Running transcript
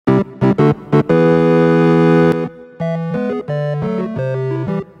Hey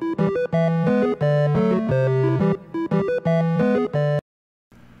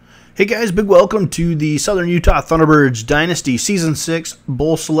guys, big welcome to the Southern Utah Thunderbirds Dynasty Season 6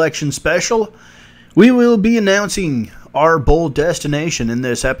 Bowl Selection Special. We will be announcing our bowl destination in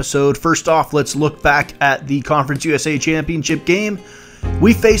this episode. First off, let's look back at the Conference USA Championship game.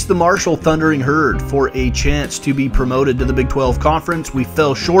 We faced the Marshall Thundering Herd for a chance to be promoted to the Big 12 Conference. We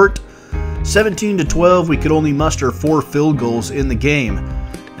fell short. 17-12, we could only muster 4 field goals in the game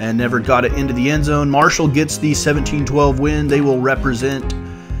and never got it into the end zone. Marshall gets the 17-12 win. They will represent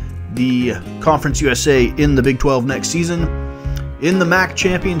the Conference USA in the Big 12 next season. In the MAC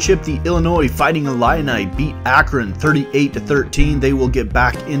Championship, the Illinois Fighting Illini beat Akron 38-13. They will get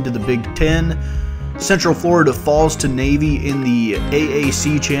back into the Big 10. Central Florida falls to Navy in the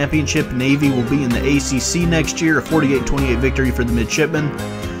AAC Championship. Navy will be in the ACC next year, a 48-28 victory for the Midshipmen.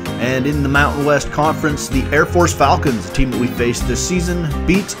 And in the Mountain West Conference, the Air Force Falcons, the team that we faced this season,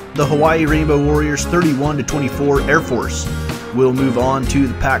 beat the Hawaii Rainbow Warriors 31-24. Air Force will move on to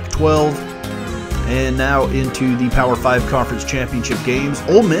the Pac-12 and now into the Power 5 Conference Championship games.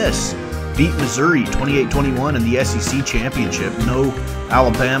 Ole Miss beat Missouri 28-21 in the SEC Championship. No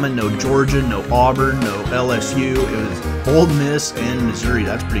Alabama, no Georgia, no Auburn, no LSU. It was Ole Miss and Missouri.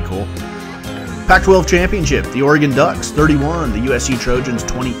 That's pretty cool. Pac-12 Championship, the Oregon Ducks 31, the USC Trojans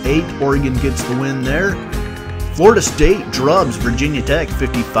 28. Oregon gets the win there. Florida State drubs Virginia Tech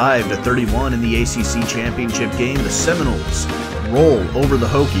 55-31 in the ACC Championship game. The Seminoles roll over the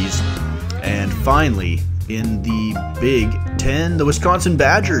Hokies. And finally, in the Big 10, the Wisconsin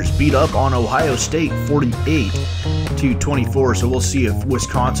Badgers beat up on Ohio State 48-24. So we'll see if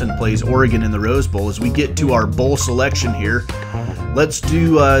Wisconsin plays Oregon in the Rose Bowl as we get to our bowl selection here. Let's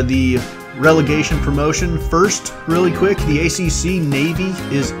do the relegation promotion first really quick. The ACC, Navy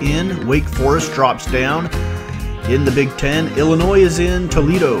is in. Wake Forest drops down. In the Big 10, Illinois is in.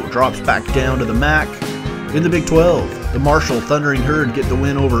 Toledo drops back down to the MAC. In the Big 12, the Marshall Thundering Herd get the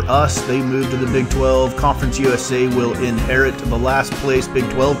win over us. They move to the Big 12. Conference USA will inherit the last place Big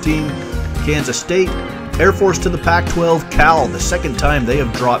 12 team. Kansas State, Air Force to the Pac-12. Cal, the second time they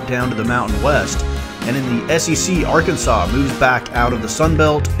have dropped down to the Mountain West. And in the SEC, Arkansas moves back out of the Sun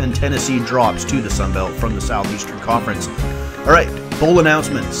Belt, and Tennessee drops to the Sun Belt from the Southeastern Conference. All right, bowl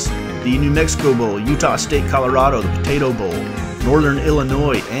announcements. The New Mexico Bowl, Utah State, Colorado, the Potato Bowl, Northern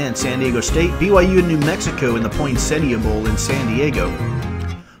Illinois and San Diego State, BYU and New Mexico in the Poinsettia Bowl in San Diego.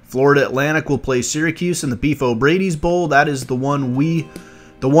 Florida Atlantic will play Syracuse in the Beef O'Brady's Bowl. That is the one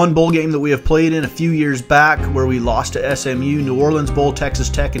bowl game that we have played in a few years back where we lost to SMU. New Orleans Bowl, Texas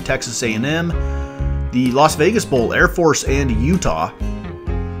Tech and Texas A&M. The Las Vegas Bowl, Air Force and Utah.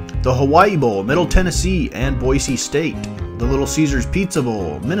 The Hawaii Bowl, Middle Tennessee and Boise State. The Little Caesars Pizza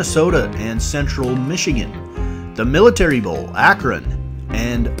Bowl, Minnesota and Central Michigan. The Military Bowl, Akron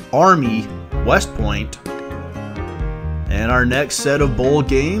and Army West Point. And our next set of bowl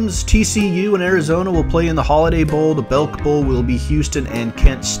games, TCU and Arizona will play in the Holiday Bowl. The Belk Bowl will be Houston and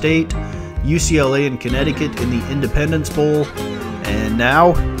Kent State. UCLA and Connecticut in the Independence Bowl. And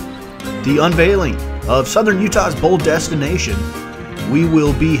now, the unveiling of Southern Utah's bowl destination. We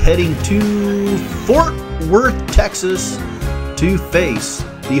will be heading to Fort Worth, Texas to face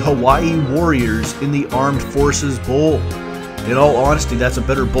the Hawaii Warriors in the Armed Forces Bowl. In all honesty, that's a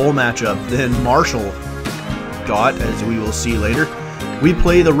better bowl matchup than Marshall got, as we will see later. We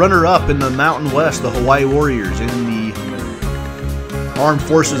play the runner-up in the Mountain West, the Hawaii Warriors, in the Armed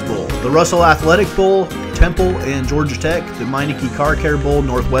Forces Bowl. The Russell Athletic Bowl, Temple and Georgia Tech. The Meineke Car Care Bowl,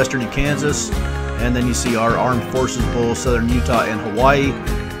 Northwestern and Kansas. And then you see our Armed Forces Bowl, Southern Utah and Hawaii.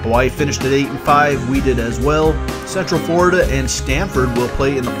 Hawaii finished at 8-5. We did as well. Central Florida and Stanford will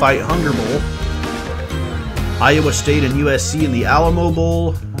play in the Fight Hunger Bowl. Iowa State and USC in the Alamo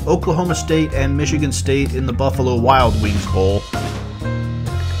Bowl. Oklahoma State and Michigan State in the Buffalo Wild Wings Bowl.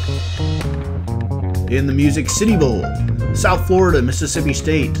 In the Music City Bowl, South Florida, Mississippi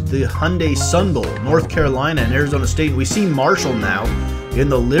State, the Hyundai Sun Bowl, North Carolina and Arizona State. We see Marshall now in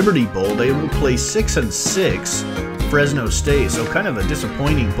the Liberty Bowl. They will play 6-6 Fresno State, so kind of a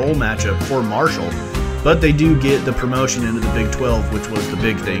disappointing bowl matchup for Marshall. But they do get the promotion into the Big 12, which was the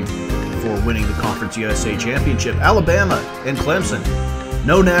big thing for winning the Conference USA Championship. Alabama and Clemson.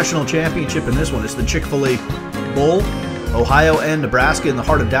 No national championship in this one. It's the Chick-fil-A Bowl. Ohio and Nebraska in the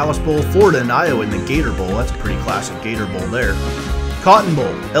Heart of Dallas Bowl. Florida and Iowa in the Gator Bowl. That's a pretty classic Gator Bowl there. Cotton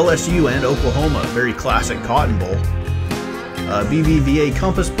Bowl, LSU and Oklahoma. Very classic Cotton Bowl. BBVA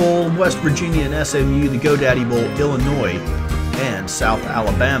Compass Bowl, West Virginia and SMU. The GoDaddy Bowl, Illinois and South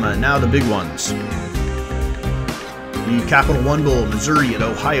Alabama. Now the big ones. The Capital One Bowl, Missouri and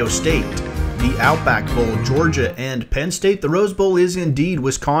Ohio State. the Outback Bowl, Georgia and Penn State. The Rose Bowl is indeed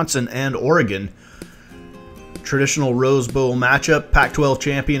Wisconsin and Oregon. Traditional Rose Bowl matchup, Pac-12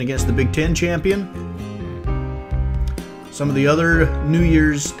 champion against the Big Ten champion. Some of the other New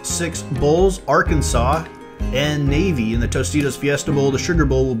Year's Six bowls, Arkansas and Navy. In the Tostitos Fiesta Bowl, the Sugar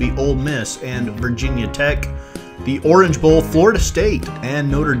Bowl will be Ole Miss and Virginia Tech. The Orange Bowl, Florida State and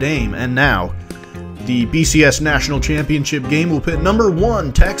Notre Dame. And now, the BCS National Championship game will pit number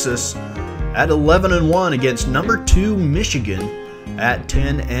 1 Texas at 11-1 against number 2 Michigan at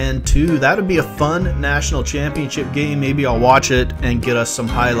 10-2. That would be a fun national championship game. Maybe I'll watch it and get us some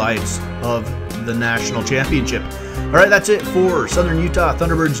highlights of the national championship. All right, that's it for Southern Utah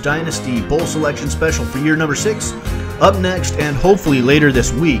Thunderbirds Dynasty Bowl Selection Special for year number 6. Up next, and hopefully later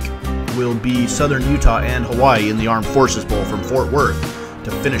this week, will be Southern Utah and Hawaii in the Armed Forces Bowl from Fort Worth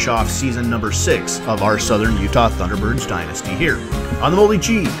to finish off season number 6 of our Southern Utah Thunderbirds Dynasty here on the Moldy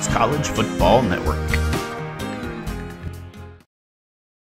Cheese College Football Network.